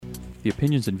The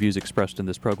opinions and views expressed in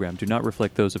this program do not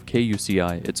reflect those of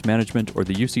KUCI, its management, or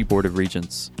the UC Board of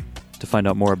Regents. To find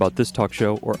out more about this talk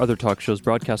show or other talk shows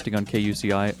broadcasting on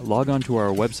KUCI, log on to our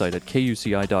website at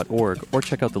kuci.org or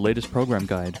check out the latest program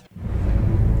guide.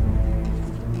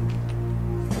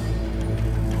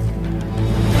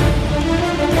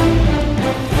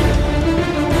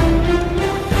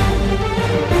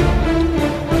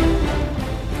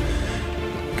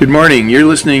 Good morning. You're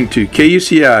listening to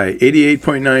KUCI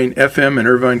 88.9 FM in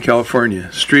Irvine,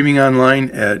 California, streaming online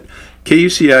at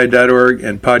kuci.org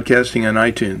and podcasting on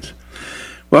iTunes.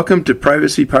 Welcome to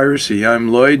Privacy Piracy. I'm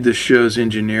Lloyd, this show's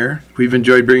engineer. We've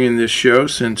enjoyed bringing this show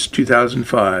since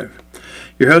 2005.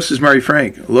 Your host is Mari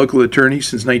Frank, a local attorney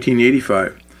since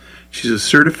 1985. She's a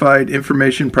certified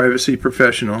information privacy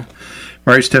professional.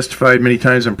 Mari's testified many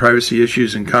times on privacy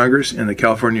issues in Congress and the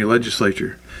California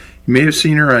legislature. You may have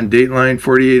seen her on Dateline,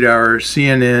 48 Hours,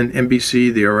 CNN,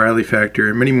 NBC, The O'Reilly Factor,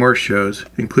 and many more shows,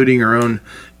 including her own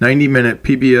 90-minute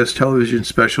PBS television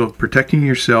special, Protecting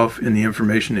Yourself in the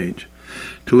Information Age.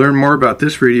 To learn more about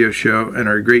this radio show and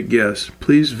our great guests,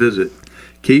 please visit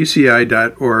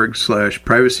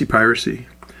kuci.org/privacypiracy.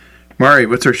 Mari,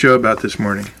 what's our show about this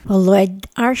morning? Well, Lloyd,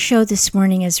 our show this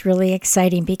morning is really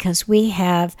exciting because we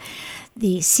have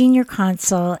the Senior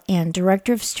Counsel and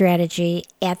Director of Strategy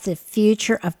at the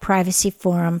Future of Privacy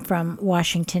Forum from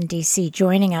Washington, D.C.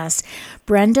 joining us.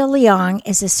 Brenda Leong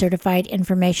is a certified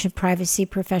information privacy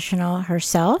professional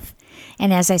herself.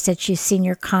 And as I said, she's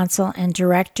Senior Counsel and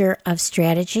Director of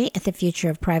Strategy at the Future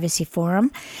of Privacy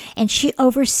Forum. And she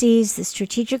oversees the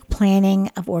strategic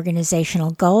planning of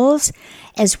organizational goals,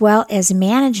 as well as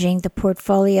managing the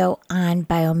portfolio on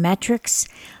biometrics,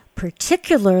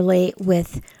 particularly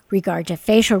with regard to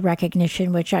facial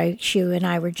recognition, which you and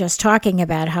I were just talking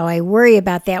about, how I worry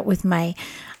about that with my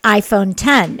iPhone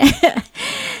 10.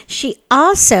 She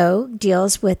also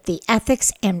deals with the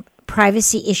ethics and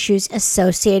privacy issues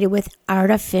associated with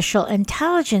artificial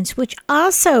intelligence, which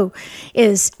also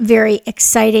is very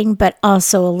exciting, but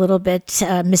also a little bit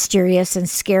mysterious and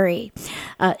scary.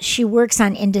 She works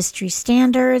on industry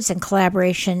standards and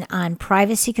collaboration on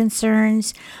privacy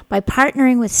concerns by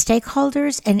partnering with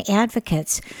stakeholders and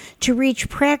advocates to reach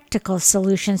practical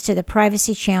solutions to the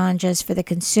privacy challenges for the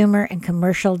consumer and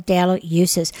commercial data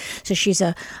uses. So she's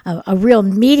a real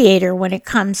mediator when it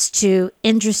comes to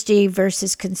industry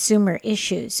versus consumer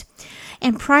issues.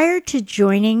 And prior to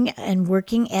joining and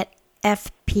working at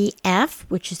FPF,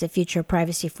 which is the Future of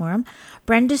Privacy Forum,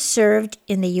 Brenda served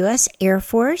in the U.S. Air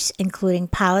Force, including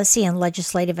policy and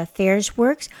legislative affairs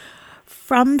works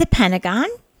from the Pentagon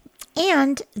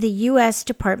and the U.S.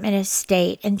 Department of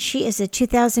State. And she is a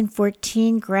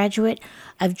 2014 graduate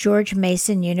of George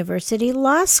Mason University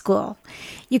Law School.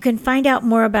 You can find out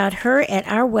more about her at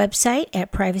our website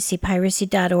at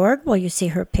privacypiracy.org, where you see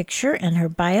her picture and her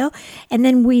bio. And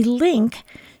then we link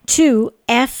to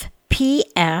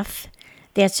FPF,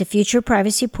 that's the Future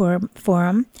Privacy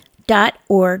Forum.org,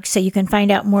 so you can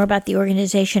find out more about the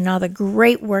organization and all the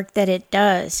great work that it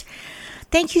does.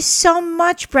 Thank you so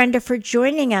much, Brenda, for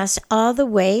joining us all the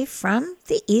way from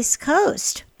the East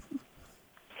Coast.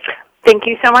 Thank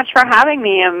you so much for having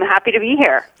me. I'm happy to be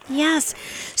here. Yes.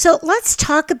 So let's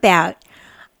talk about,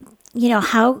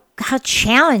 how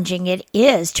challenging it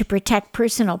is to protect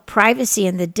personal privacy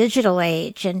in the digital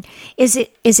age. And is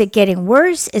it getting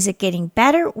worse? Is it getting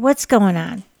better? What's going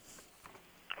on?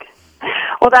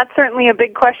 Well, that's certainly a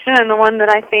big question, and the one that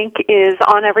I think is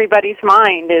on everybody's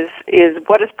mind is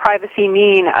what does privacy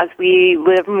mean as we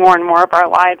live more and more of our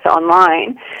lives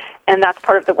online? And that's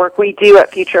part of the work we do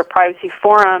at Future Privacy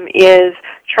Forum is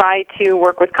try to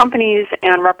work with companies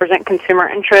and represent consumer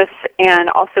interests and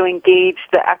also engage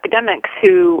the academics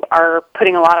who are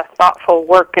putting a lot of thoughtful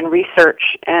work and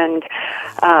research and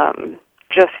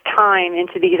just time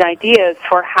into these ideas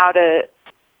for how to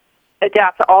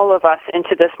adapt all of us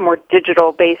into this more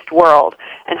digital-based world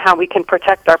and how we can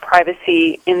protect our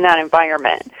privacy in that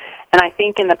environment. And I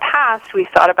think in the past we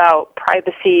thought about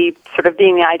privacy sort of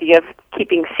being the idea of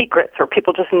keeping secrets or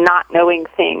people just not knowing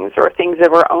things or things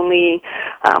that were only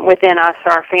within us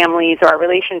or our families or our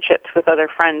relationships with other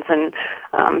friends and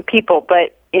people.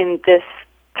 But in this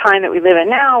time that we live in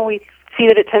now, we see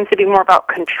that it tends to be more about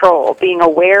control, being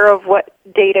aware of what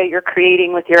data you're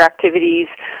creating with your activities,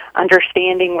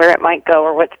 understanding where it might go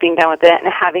or what's being done with it, and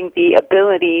having the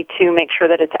ability to make sure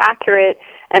that it's accurate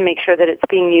and make sure that it's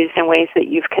being used in ways that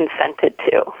you've consented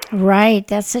to. Right.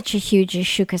 That's such a huge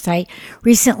issue because I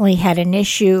recently had an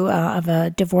issue of a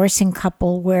divorcing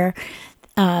couple where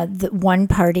the one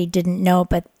party didn't know,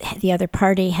 but the other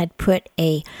party had put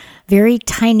a very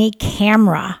tiny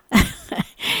camera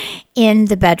in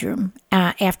the bedroom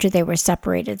after they were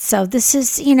separated. So this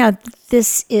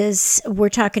is, we're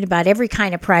talking about every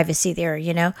kind of privacy there,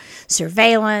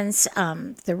 surveillance,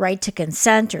 the right to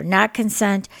consent or not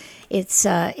consent. It's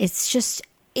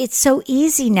so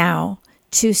easy now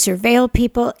to surveil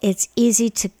people. It's easy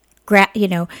to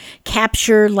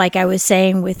capture, like I was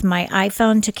saying with my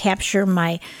iPhone, to capture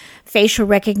my facial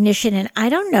recognition, and I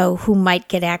don't know who might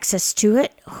get access to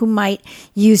it, who might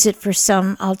use it for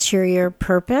some ulterior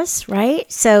purpose, right?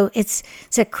 So it's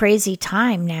a crazy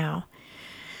time now.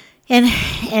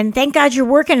 And thank God you're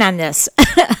working on this.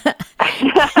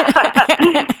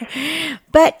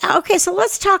 But okay, so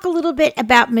let's talk a little bit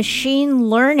about machine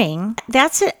learning.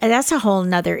 That's a whole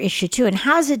nother issue too. And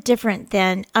how is it different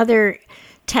than other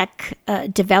tech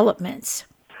developments?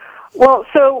 Well,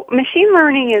 so machine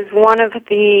learning is one of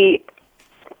the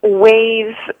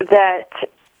ways that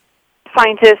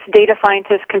scientists, data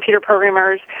scientists, computer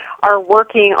programmers are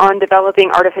working on developing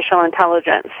artificial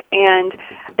intelligence. And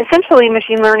essentially,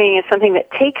 machine learning is something that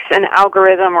takes an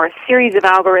algorithm or a series of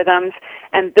algorithms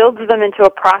and builds them into a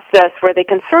process where they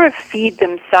can sort of feed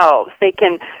themselves. They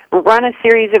can run a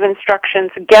series of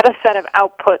instructions, get a set of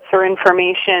outputs or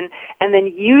information, and then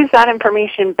use that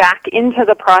information back into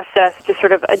the process to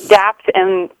sort of adapt,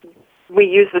 and we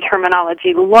use the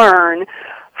terminology learn,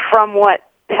 from what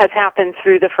has happened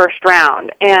through the first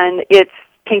round. And it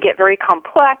can get very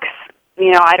complex.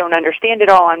 I don't understand it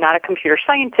all. I'm not a computer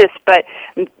scientist, but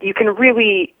you can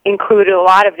really include a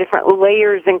lot of different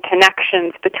layers and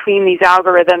connections between these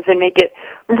algorithms and make it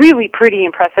really pretty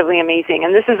impressively amazing.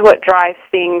 And this is what drives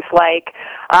things like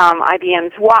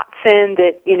IBM's Watson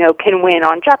that, can win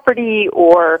on Jeopardy,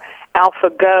 or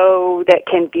AlphaGo that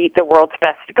can beat the world's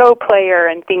best Go player,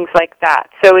 and things like that.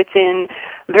 So it's in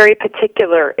very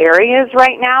particular areas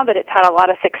right now that it's had a lot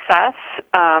of success.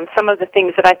 Some of the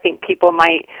things that I think people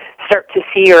might start to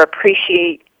see or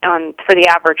appreciate for the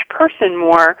average person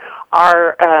more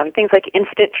are things like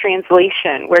instant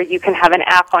translation, where you can have an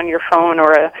app on your phone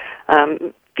or a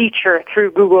feature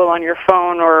through Google on your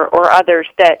phone or others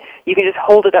that you can just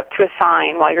hold it up to a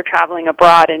sign while you're traveling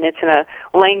abroad, and it's in a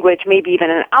language, maybe even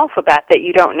an alphabet that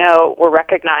you don't know or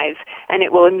recognize, and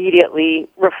it will immediately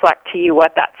reflect to you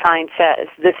what that sign says,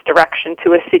 this direction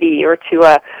to a city or to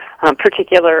a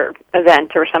particular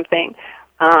event or something.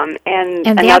 And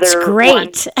that's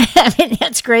great. I mean,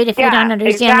 that's great if you don't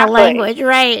understand the language,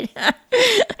 right?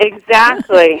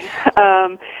 Exactly.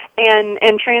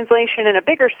 And translation in a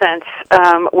bigger sense,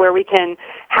 where we can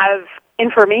have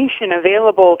information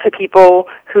available to people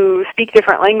who speak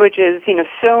different languages.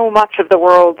 So much of the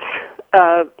world's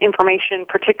information,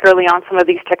 particularly on some of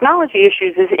these technology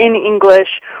issues, is in English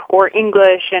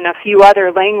and a few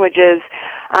other languages.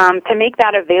 To make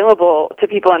that available to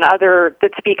people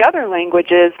that speak other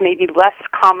languages, maybe less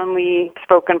commonly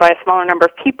spoken by a smaller number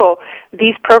of people,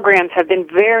 these programs have been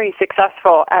very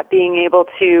successful at being able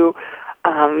to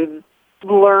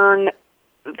learn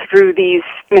through these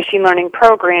machine learning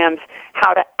programs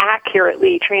how to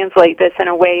accurately translate this in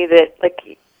a way that,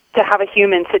 to have a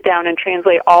human sit down and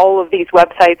translate all of these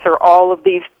websites or all of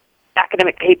these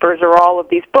academic papers or all of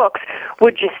these books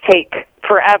would just take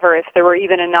forever if there were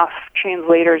even enough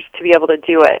translators to be able to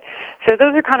do it. So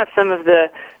those are kind of some of the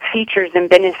features and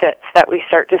benefits that we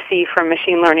start to see from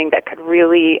machine learning that could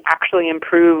really actually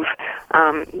improve,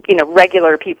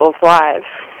 regular people's lives.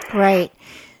 Right.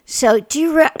 So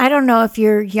I don't know if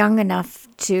you're young enough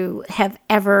to have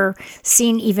ever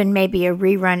seen even maybe a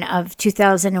rerun of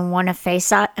 2001: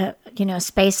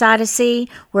 Space Odyssey,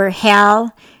 where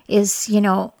Hal is,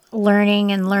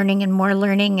 learning and more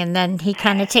learning, and then he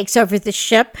kind of takes over the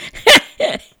ship.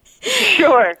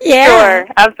 Sure,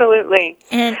 absolutely.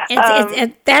 And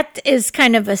that is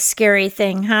kind of a scary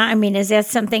thing, huh? I mean, is that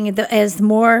something as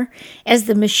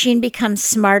the machine becomes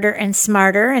smarter and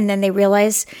smarter, and then they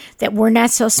realize that we're not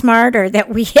so smart, or that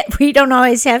we don't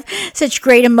always have such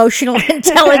great emotional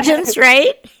intelligence,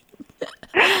 right?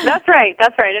 That's right.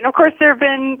 And of course, there've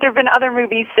been other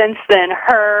movies since then,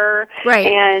 Her, right,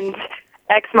 and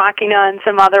Ex Machina, and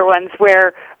some other ones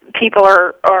where people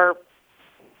are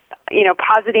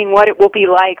positing what it will be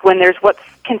like when there's what's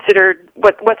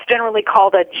generally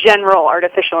called a general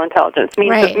artificial intelligence,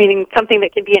 meaning something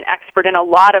that can be an expert in a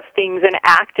lot of things and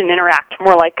act and interact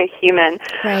more like a human.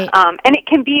 Right. And it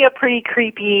can be a pretty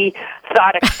creepy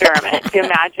thought experiment to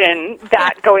imagine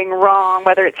that going wrong,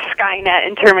 whether it's Skynet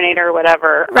and Terminator or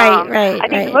whatever. Right. I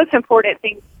think the most important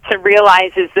thing to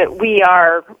realize is that we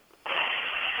are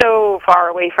so far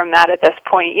away from that at this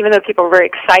point, even though people are very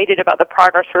excited about the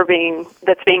progress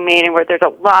that's being made and where there's a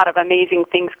lot of amazing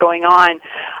things going on.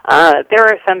 There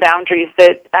are some boundaries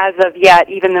that, as of yet,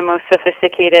 even the most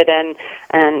sophisticated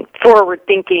and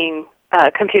forward-thinking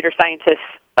computer scientists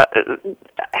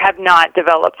have not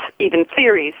developed even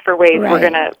theories for ways we're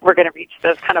gonna reach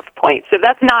those kind of points. So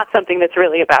that's not something that's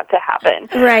really about to happen.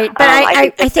 Right, but I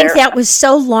think that was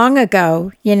so long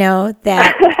ago,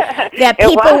 that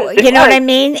people, what I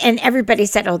mean? And everybody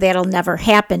said, oh, that'll never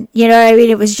happen.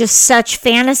 It was just such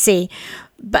fantasy.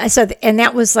 But and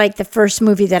that was like the first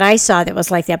movie that I saw that was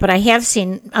like that. But I have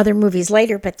seen other movies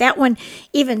later. But that one,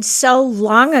 even so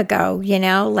long ago,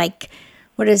 like,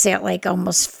 what is that, like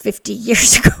almost 50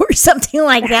 years ago or something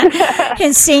like that?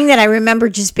 And seeing that, I remember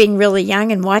just being really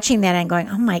young and watching that and going,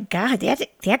 oh my God,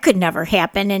 that could never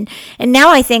happen. And now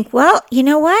I think, well, you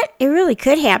know what? It really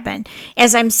could happen.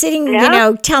 As I'm sitting,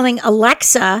 telling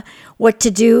Alexa what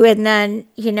to do, and then,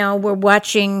 we're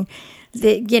watching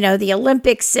the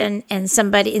Olympics and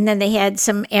then they had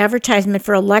some advertisement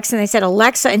for Alexa, and they said,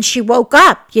 Alexa, and she woke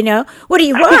up, what do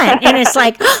you want? And it's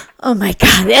like, oh my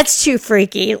God, that's too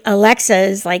freaky. Alexa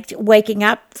is like waking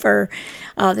up for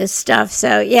all this stuff.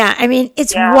 So yeah, I mean,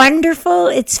 it's wonderful.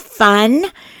 It's fun,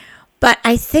 but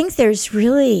I think there's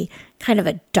really kind of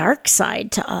a dark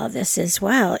side to all this as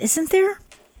well, isn't there?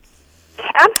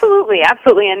 Absolutely.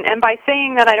 And by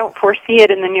saying that I don't foresee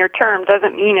it in the near term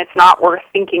doesn't mean it's not worth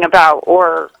thinking about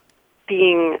or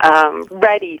being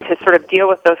ready to sort of deal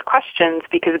with those questions,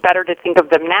 because it's better to think of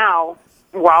them now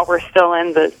while we're still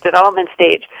in the development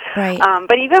stage. Right.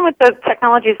 But even with the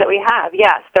technologies that we have,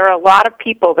 yes, there are a lot of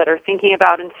people that are thinking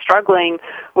about and struggling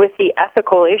with the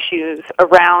ethical issues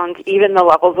around even the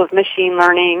levels of machine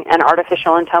learning and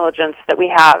artificial intelligence that we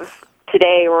have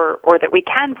today or that we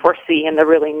can foresee in the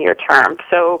really near term.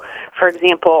 So, for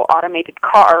example, autonomous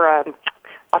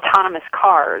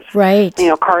cars. Right.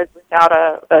 Cars without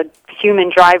a human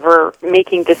driver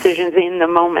making decisions in the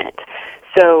moment.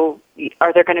 So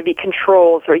are there going to be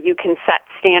controls where you can set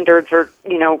standards or,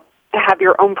 have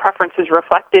your own preferences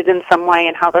reflected in some way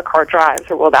in how the car drives,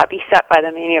 or will that be set by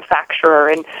the manufacturer?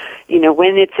 And,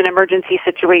 when it's an emergency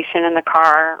situation and the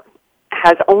car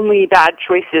has only bad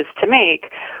choices to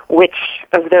make, which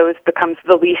of those becomes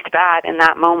the least bad in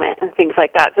that moment, and things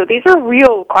like that. So these are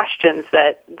real questions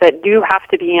that do have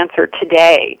to be answered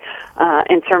today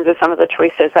in terms of some of the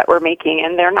choices that we're making,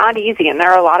 and they're not easy, and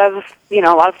there are a lot of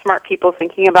smart people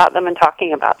thinking about them and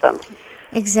talking about them.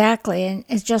 Exactly, and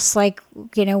it's just like,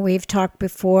 we've talked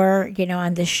before,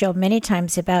 on this show many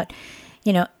times about,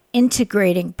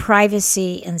 integrating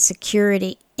privacy and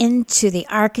security into the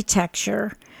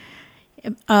architecture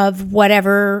of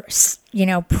whatever,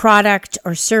 product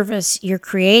or service you're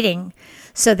creating,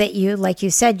 so that you, like you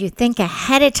said, you think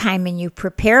ahead of time and you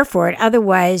prepare for it.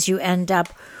 Otherwise, you end up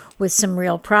with some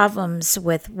real problems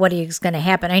with what is going to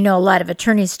happen. I know a lot of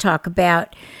attorneys talk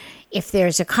about if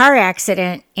there's a car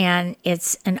accident and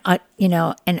it's an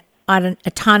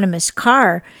autonomous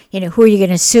car, who are you going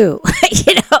to sue?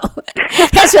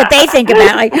 That's what they think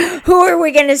about. Like, who are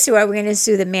we going to sue? Are we going to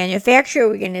sue the manufacturer? Are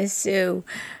we going to sue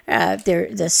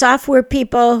the software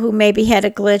people who maybe had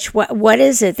a glitch? What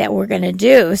is it that we're going to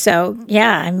do? So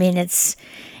yeah, I mean, it's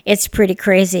pretty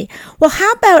crazy. Well,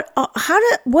 how about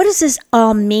what does this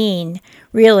all mean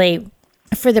really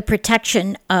for the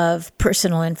protection of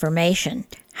personal information?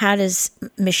 How does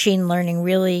machine learning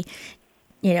really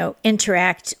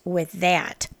interact with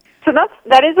that? So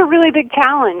that is a really big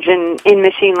challenge in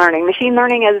machine learning. Machine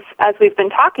learning, as we've been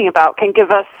talking about, can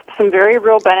give us some very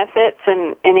real benefits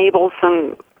and enable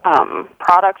some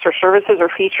products or services or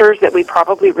features that we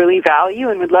probably really value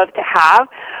and would love to have.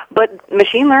 But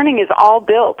machine learning is all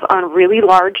built on really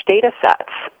large data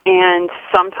sets, and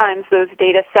sometimes those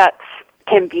data sets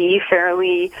can be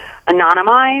fairly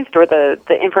anonymized, or the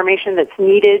information that's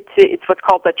needed it's what's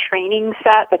called the training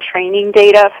set, the training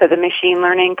data for the machine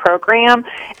learning program.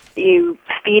 You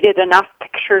feed it enough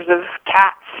pictures of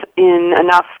cats in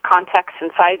enough contexts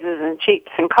and sizes and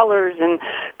shapes and colors and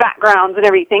backgrounds and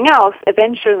everything else,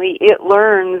 eventually it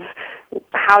learns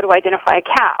how to identify a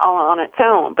cat all on its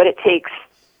own, but it takes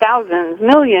thousands,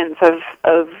 millions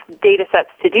of data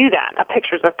sets to do that. Now,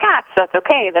 pictures of cats, that's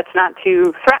okay. That's not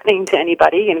too threatening to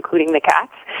anybody, including the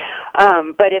cats.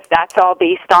 But if that's all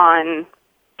based on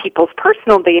people's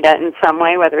personal data in some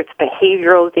way, whether it's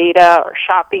behavioral data or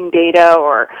shopping data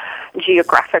or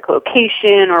geographic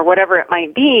location or whatever it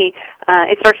might be,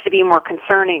 it starts to be more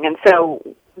concerning. And so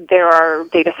there are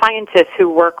data scientists who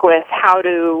work with how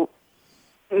to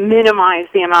minimize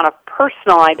the amount of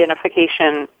personal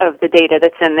identification of the data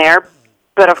that's in there.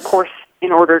 But of course,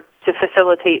 in order to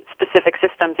facilitate specific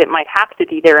systems, it might have to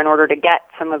be there in order to get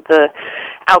some of the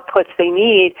outputs they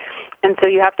need. And so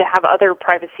you have to have other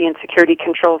privacy and security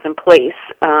controls in place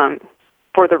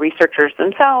for the researchers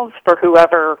themselves, for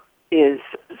whoever is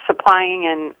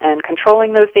supplying and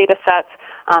controlling those data sets.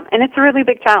 And it's a really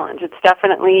big challenge. It's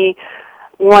definitely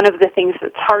one of the things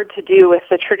that's hard to do with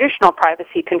the traditional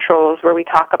privacy controls, where we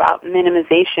talk about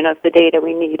minimization of the data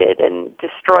we needed and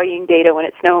destroying data when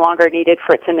it's no longer needed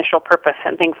for its initial purpose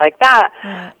and things like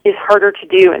that, is harder to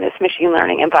do in this machine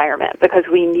learning environment, because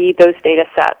we need those data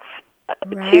sets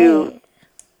to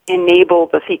enable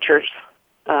the features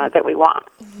that we want.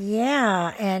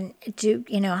 Yeah, and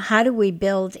how do we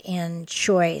build in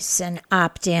choice and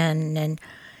opt-in, and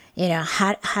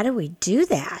how do we do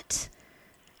that?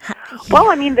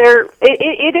 Well, I mean,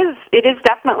 it is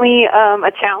definitely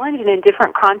a challenge, and in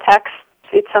different contexts,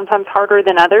 it's sometimes harder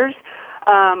than others.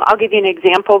 I'll give you an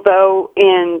example, though.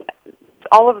 In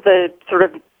all of the sort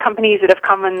of companies that have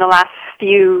come in the last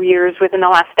few years, within the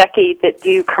last decade, that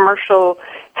do commercial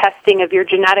testing of your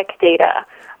genetic data,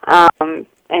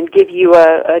 and give you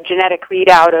a genetic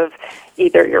readout of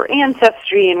either your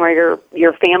ancestry and where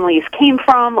your families came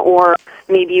from, or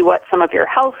maybe what some of your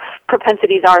health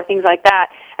propensities are, things like that.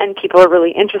 And people are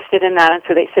really interested in that, and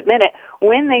so they submit it.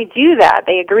 When they do that,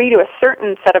 they agree to a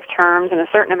certain set of terms and a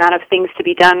certain amount of things to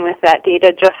be done with that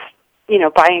data, just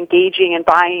by engaging and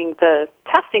buying the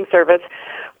testing service.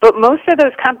 But most of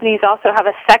those companies also have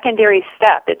a secondary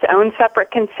step, its own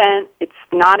separate consent. It's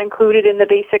not included in the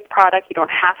basic product. You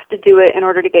don't have to do it in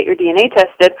order to get your DNA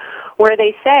tested, where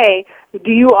they say,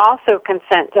 do you also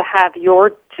consent to have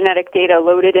your genetic data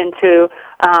loaded into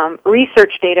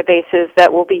research databases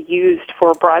that will be used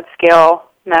for broad-scale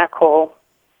medical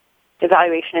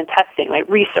evaluation and testing, like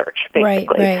research,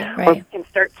 basically, right. where you can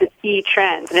start to see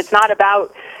trends. And it's not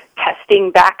about testing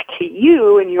back to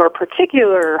you and your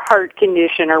particular heart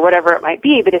condition or whatever it might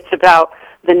be, but it's about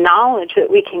the knowledge that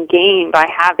we can gain by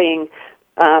having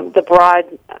the broad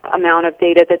amount of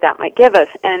data that might give us.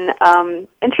 And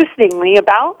interestingly,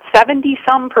 about 70%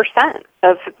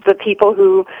 of the people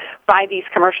who buy these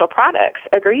commercial products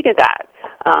agree to that.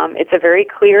 It's a very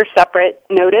clear, separate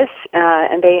notice,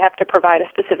 and they have to provide a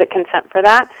specific consent for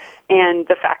that. And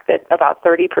the fact that about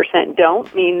 30%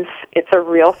 don't means it's a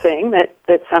real thing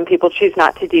that some people choose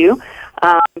not to do.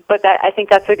 But I think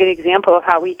that's a good example of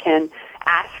how we can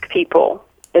ask people,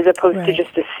 as opposed to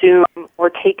just assume or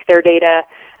take their data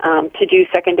to do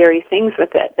secondary things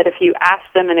with it. That if you ask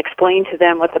them and explain to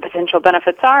them what the potential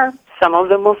benefits are, some of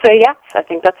them will say, yes, I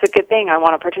think that's a good thing, I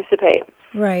want to participate.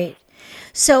 Right.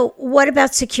 So what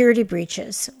about security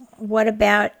breaches? What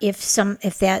about if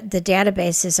the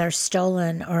databases are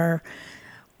stolen or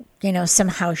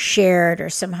somehow shared or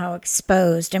somehow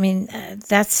exposed? I mean,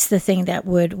 that's the thing that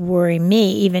would worry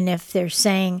me, even if they're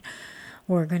saying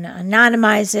we're going to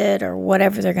anonymize it or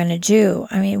whatever they're going to do.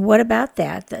 I mean, what about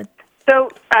that?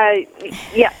 So,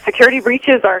 security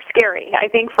breaches are scary, I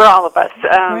think, for all of us.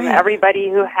 Everybody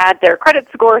who had their credit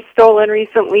score stolen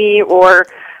recently, or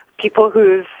people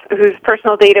whose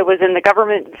personal data was in the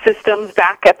government systems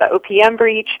back at the OPM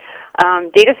breach.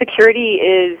 Data security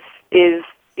is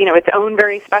its own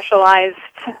very specialized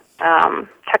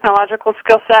technological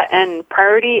skill set and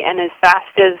priority, and as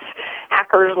fast as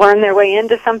hackers learn their way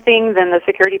into something, then the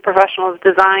security professionals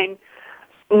design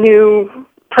new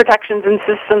protections and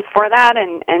systems for that,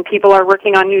 and people are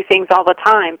working on new things all the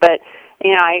time. But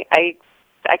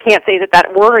I can't say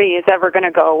that worry is ever going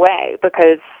to go away,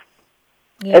 because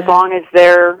as long as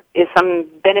there is some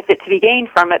benefit to be gained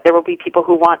from it, there will be people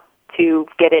who want to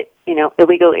get it,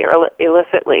 illegally or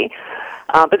illicitly.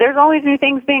 But there's always new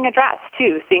things being addressed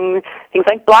too. Things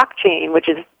like blockchain, which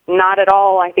is not at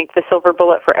all, I think, the silver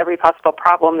bullet for every possible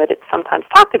problem that it's sometimes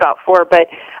talked about for, but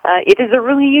it is a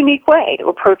really unique way to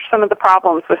approach some of the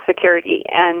problems with security,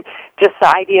 and just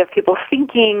the idea of people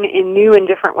thinking in new and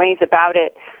different ways about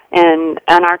it, and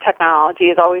our technology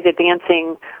is always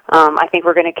advancing. I think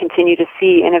we're going to continue to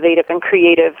see innovative and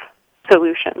creative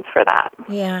solutions for that.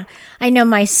 Yeah. I know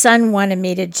my son wanted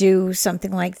me to do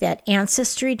something like that,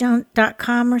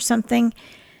 Ancestry.com or something,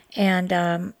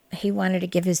 and he wanted to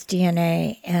give his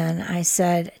DNA, and I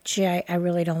said, gee, I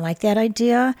really don't like that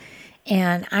idea,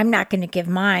 and I'm not going to give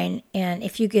mine, and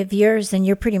if you give yours, then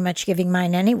you're pretty much giving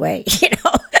mine anyway,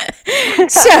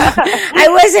 So I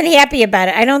wasn't happy about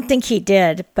it. I don't think he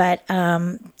did, but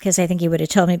because I think he would have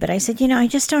told me, but I said, I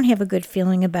just don't have a good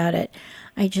feeling about it.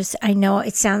 I know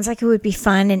it sounds like it would be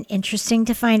fun and interesting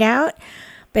to find out,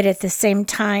 but at the same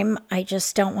time, I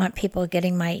just don't want people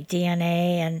getting my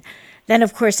DNA. And then,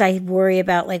 of course, I worry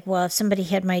about, if somebody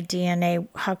had my DNA,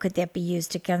 how could that be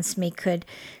used against me? Could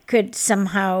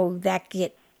somehow that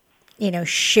get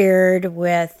shared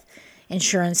with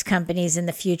insurance companies in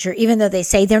the future, even though they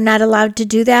say they're not allowed to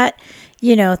do that.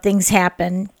 Things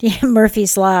happen,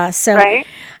 Murphy's Law. So right.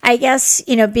 I guess,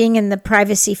 being in the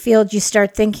privacy field, you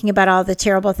start thinking about all the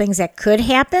terrible things that could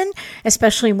happen,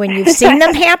 especially when you've seen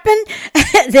them happen,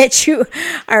 that you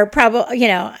are probably,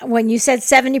 when you said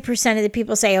 70% of the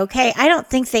people say, okay, I don't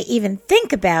think they even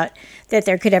think about that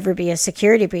there could ever be a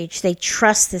security breach. They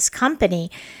trust this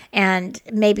company and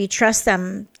maybe trust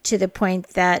them to the point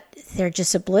that they're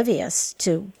just oblivious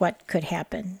to what could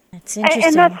happen. It's interesting.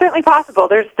 And that's certainly possible.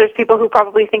 There's people who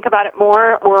probably think about it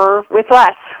more or with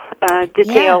less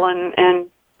detail and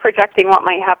projecting what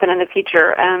might happen in the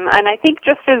future. And I think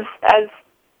just as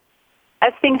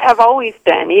things have always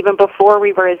been, even before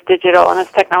we were as digital and as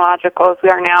technological as we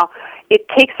are now, it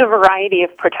takes a variety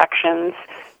of protections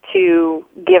to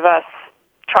give us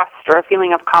trust or a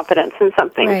feeling of confidence in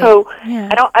something. Right. So yeah.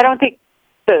 I don't think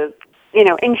the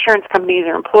insurance companies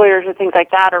or employers or things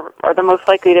like that are the most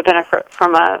likely to benefit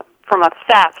from a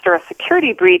theft or a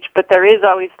security breach, but there is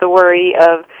always the worry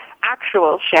of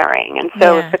actual sharing. And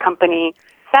so if the company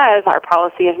says our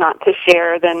policy is not to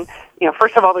share, then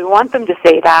first of all, we want them to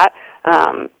say that.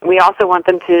 We also want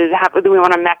them to we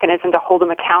want a mechanism to hold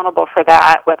them accountable for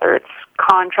that, whether it's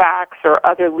contracts or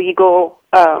other legal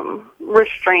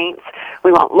restraints.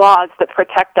 We want laws that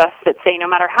protect us that say no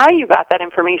matter how you got that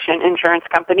information, insurance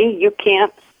company, you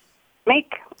can't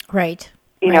make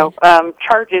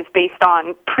charges based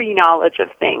on pre-knowledge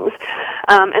of things.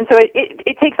 And so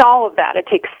it takes all of that. It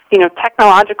takes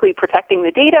technologically protecting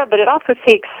the data, but it also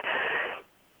takes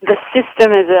the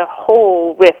system as a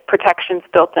whole with protections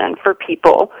built in for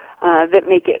people that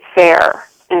make it fair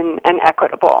and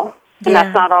equitable. And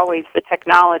that's not always the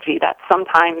technology. That's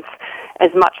sometimes as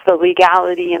much the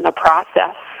legality and the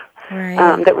process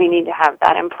that we need to have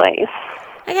that in place.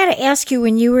 I got to ask you,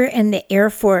 when you were in the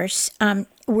Air Force,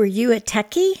 were you a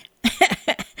techie?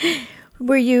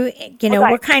 Were you,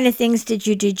 what kind of things did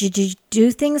you do? Did you do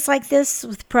things like this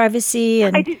with privacy?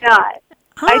 And I did not.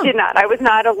 I did not. I was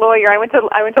not a lawyer. I went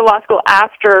to law school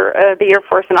after the Air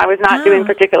Force, and I was not doing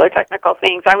particular technical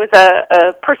things. I was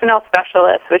a personnel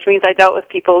specialist, which means I dealt with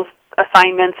people's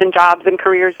assignments and jobs and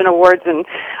careers and awards and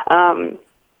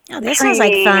that sounds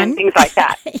like fun. And things like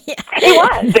that.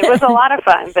 It was a lot of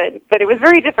fun, but it was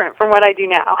very different from what I do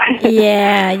now.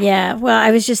 Yeah. Well,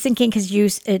 I was just thinking because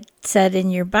it said in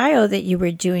your bio that you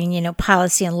were doing,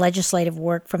 policy and legislative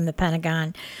work from the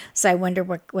Pentagon. So I wonder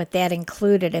what that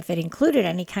included, if it included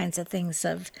any kinds of things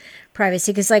of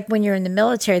privacy. Because like when you're in the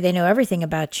military, they know everything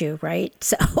about you, right?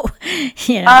 So,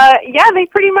 they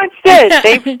pretty much did.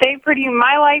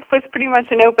 My life was pretty much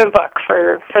an open book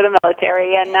for the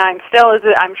military, and I'm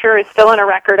sure it's still in a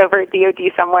record over at DOD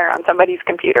somewhere on somebody's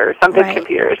computer, somebody's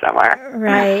computer somewhere.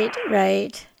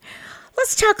 Right.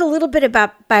 Let's talk a little bit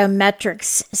about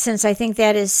biometrics, since I think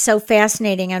that is so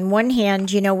fascinating. On one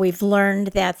hand, we've learned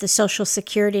that the Social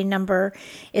Security number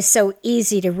is so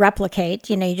easy to replicate.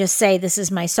 You just say, this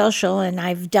is my social, and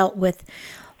I've dealt with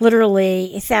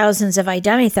literally thousands of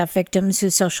identity theft victims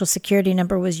whose Social Security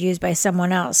number was used by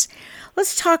someone else.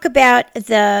 Let's talk about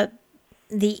the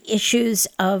issues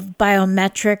of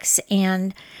biometrics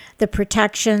and the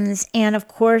protections, and of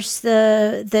course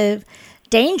the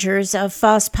dangers of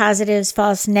false positives,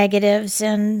 false negatives,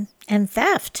 and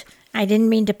theft. I didn't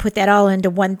mean to put that all into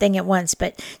one thing at once,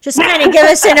 but just kind of give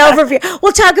us an overview.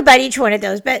 We'll talk about each one of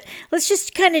those, but let's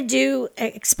just kind of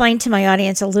explain to my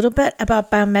audience a little bit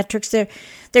about biometrics.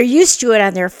 They're used to it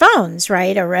on their phones,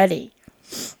 right, already?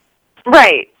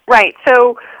 Right.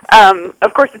 So,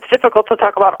 of course, it's difficult to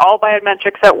talk about all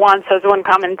biometrics at once as one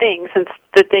common thing, since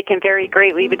that they can vary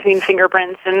greatly between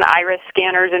fingerprints and iris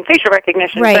scanners and facial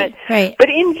recognition. Right. But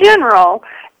in general,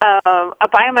 a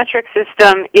biometric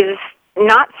system is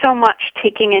not so much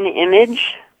taking an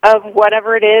image of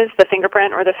whatever it is, the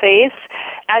fingerprint or the face,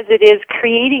 as it is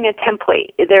creating a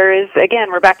template. There is, again,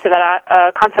 we're back to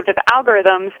that concept of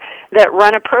algorithms that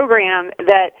run a program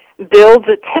that builds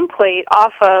a template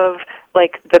off of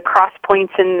like the cross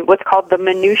points and what's called the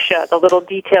minutia, the little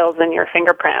details in your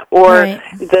fingerprint, or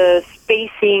the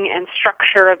spacing and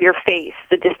structure of your face,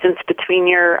 the distance between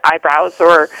your eyebrows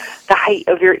or the height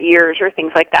of your ears or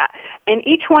things like that. And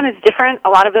each one is different. A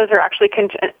lot of those are actually,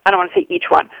 I don't want to say each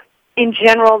one. In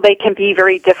general, they can be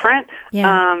very different.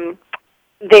 Yeah.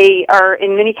 They are,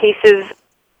 in many cases,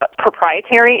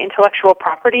 proprietary intellectual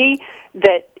property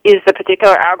that is the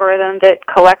particular algorithm that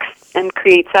collects and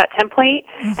creates that template.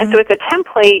 Mm-hmm. And so it's a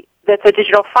template that's a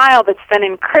digital file that's then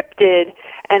encrypted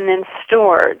and then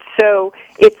stored. So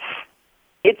it's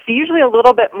it's usually a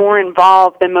little bit more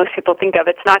involved than most people think of.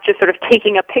 It's not just sort of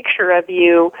taking a picture of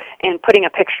you and putting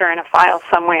a picture in a file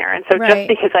somewhere. And so just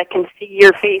because I can see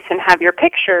your face and have your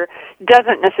picture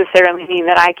doesn't necessarily mean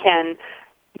that I can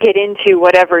get into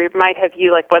whatever might have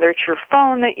you, like whether it's your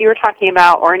phone that you were talking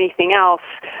about or anything else,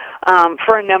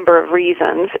 for a number of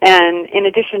reasons. And in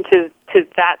addition to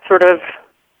that sort of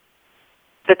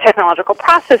the technological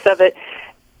process of it,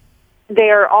 they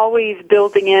are always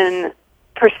building in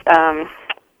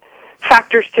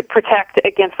factors to protect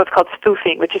against what's called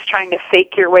spoofing, which is trying to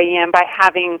fake your way in by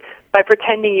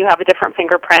pretending you have a different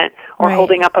fingerprint or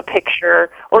holding up a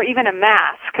picture or even a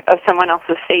mask of someone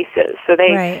else's faces. So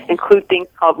they include things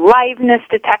called liveness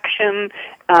detection.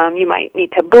 You might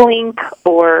need to blink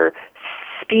or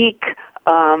speak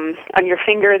on your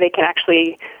finger. They can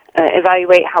actually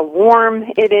evaluate how warm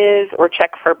it is or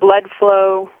check for blood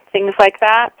flow, things like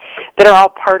that are all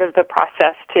part of the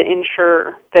process to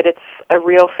ensure that it's a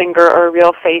real finger or a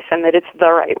real face and that it's the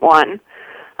right one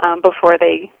before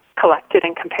they collect it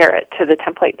and compare it to the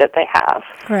template that they have.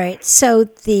 Right. So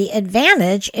the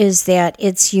advantage is that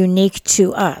it's unique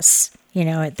to us.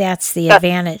 That's the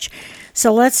advantage.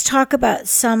 So let's talk about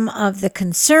some of the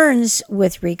concerns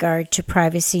with regard to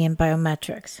privacy and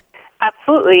biometrics.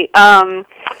 Absolutely.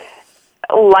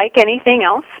 Like anything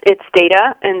else, it's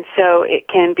data, and so it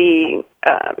can be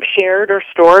shared or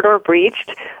stored or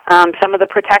breached. Some of the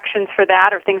protections for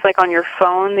that are things like on your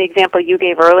phone, the example you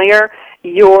gave earlier,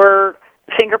 your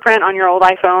fingerprint on your old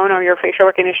iPhone or your facial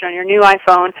recognition on your new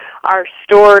iPhone are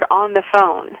stored on the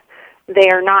phone. They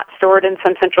are not stored in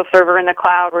some central server in the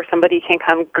cloud where somebody can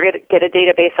come get a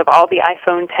database of all the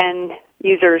iPhone 10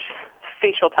 users'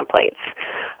 facial templates.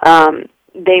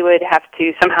 They would have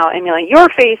to somehow emulate your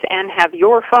face and have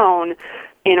your phone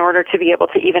in order to be able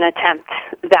to even attempt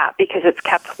that because it's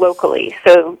kept locally.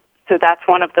 So that's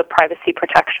one of the privacy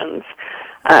protections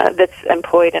that's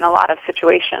employed in a lot of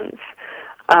situations.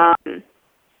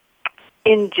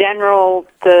 In general,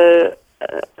 the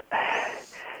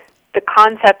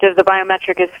concept of the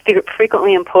biometric is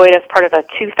frequently employed as part of a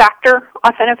two-factor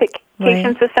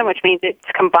authentication system, which means it's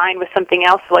combined with something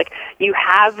else. Like you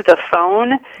have the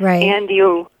phone and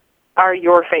you are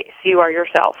your face. You are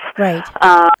yourself. Right.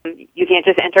 You can't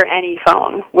just enter any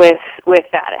phone with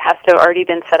that. It has to have already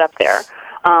been set up there.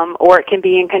 Or it can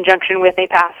be in conjunction with a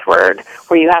password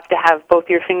where you have to have both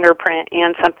your fingerprint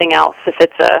and something else if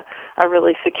it's a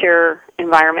really secure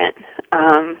environment.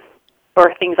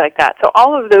 Or things like that. So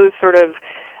all of those sort of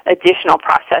additional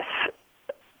process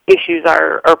issues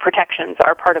or protections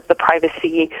are part of the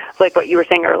privacy, like what you were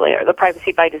saying earlier, the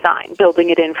privacy by design, building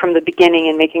it in from the beginning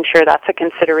and making sure that's a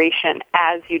consideration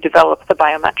as you develop the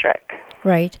biometric.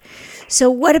 Right. So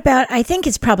what about, I think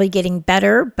it's probably getting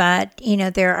better, but,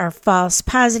 there are false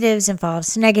positives and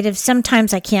false negatives.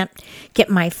 Sometimes I can't get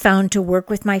my phone to work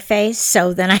with my face,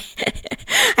 so then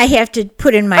I have to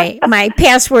put in my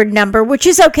password number, which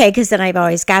is okay because then I've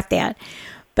always got that.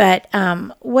 But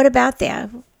what about that?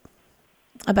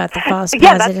 About the false positives?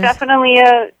 Yeah,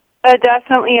 that's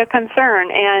definitely a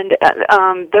concern, and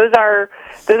those are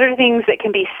things that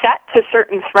can be set to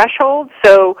certain thresholds.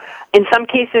 So in some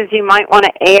cases, you might want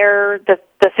to err. The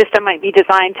system might be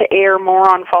designed to err more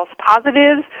on false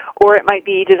positives, or it might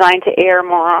be designed to err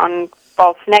more on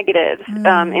false negatives in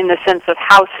the sense of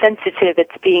how sensitive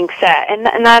it's being set. And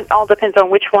that all depends on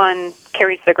which one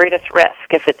carries the greatest risk.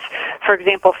 If it's, for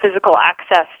example, physical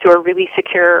access to a really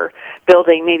secure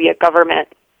building, maybe a government,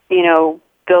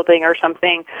 building or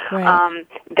something,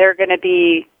 they're going to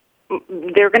be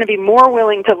more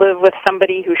willing to live with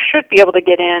somebody who should be able to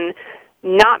get in,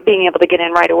 not being able to get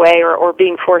in right away, or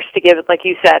being forced to give it, like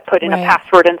you said, put in a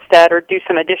password instead, or do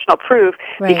some additional proof,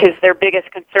 because their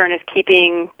biggest concern is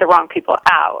keeping the wrong people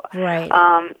out.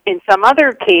 In some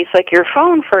other case, like your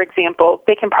phone, for example,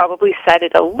 they can probably set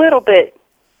it a little bit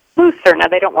looser. Now,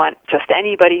 they don't want just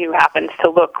anybody who happens to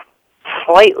look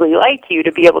slightly like you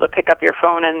to be able to pick up your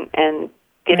phone and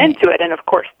get into it, and of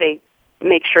course they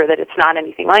make sure that it's not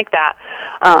anything like that.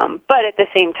 But at the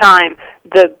same time,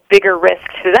 the bigger risk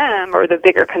to them, or the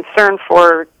bigger concern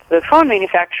for the phone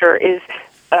manufacturer, is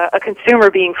a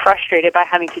consumer being frustrated by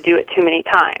having to do it too many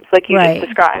times, like you just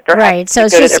described. So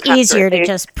it's just easier to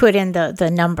just put in the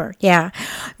number. Yeah.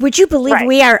 Would you believe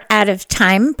we are out of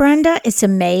time, Brenda? It's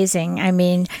amazing. I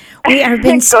mean, we have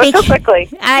been speaking. So quickly.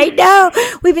 I know.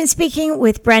 We've been speaking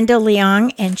with Brenda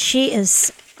Leong, and she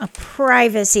is a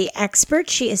privacy expert.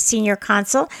 She is Senior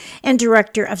Counsel and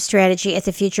Director of Strategy at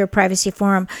the Future of Privacy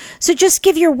Forum. So just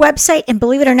give your website, and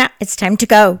believe it or not, it's time to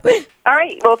go. All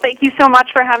right. Well, thank you so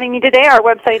much for having me today. Our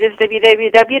website is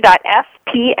www.fpf.org,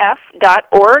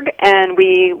 and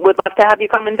we would love to have you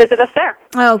come and visit us there.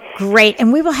 Oh, great.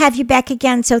 And we will have you back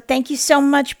again. So thank you so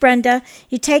much, Brenda.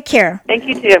 You take care. Thank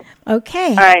you, too. Okay.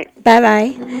 All right.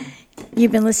 Bye-bye.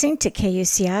 You've been listening to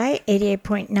KUCI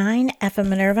 88.9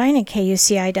 FM in Irvine and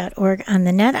KUCI.org on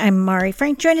the net. I'm Mari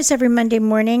Frank. Join us every Monday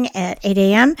morning at 8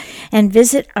 a.m. and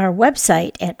visit our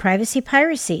website at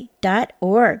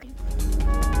privacypiracy.org.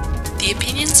 The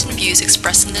opinions and views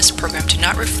expressed in this program do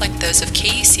not reflect those of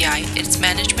KUCI, its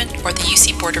management, or the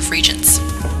UC Board of Regents.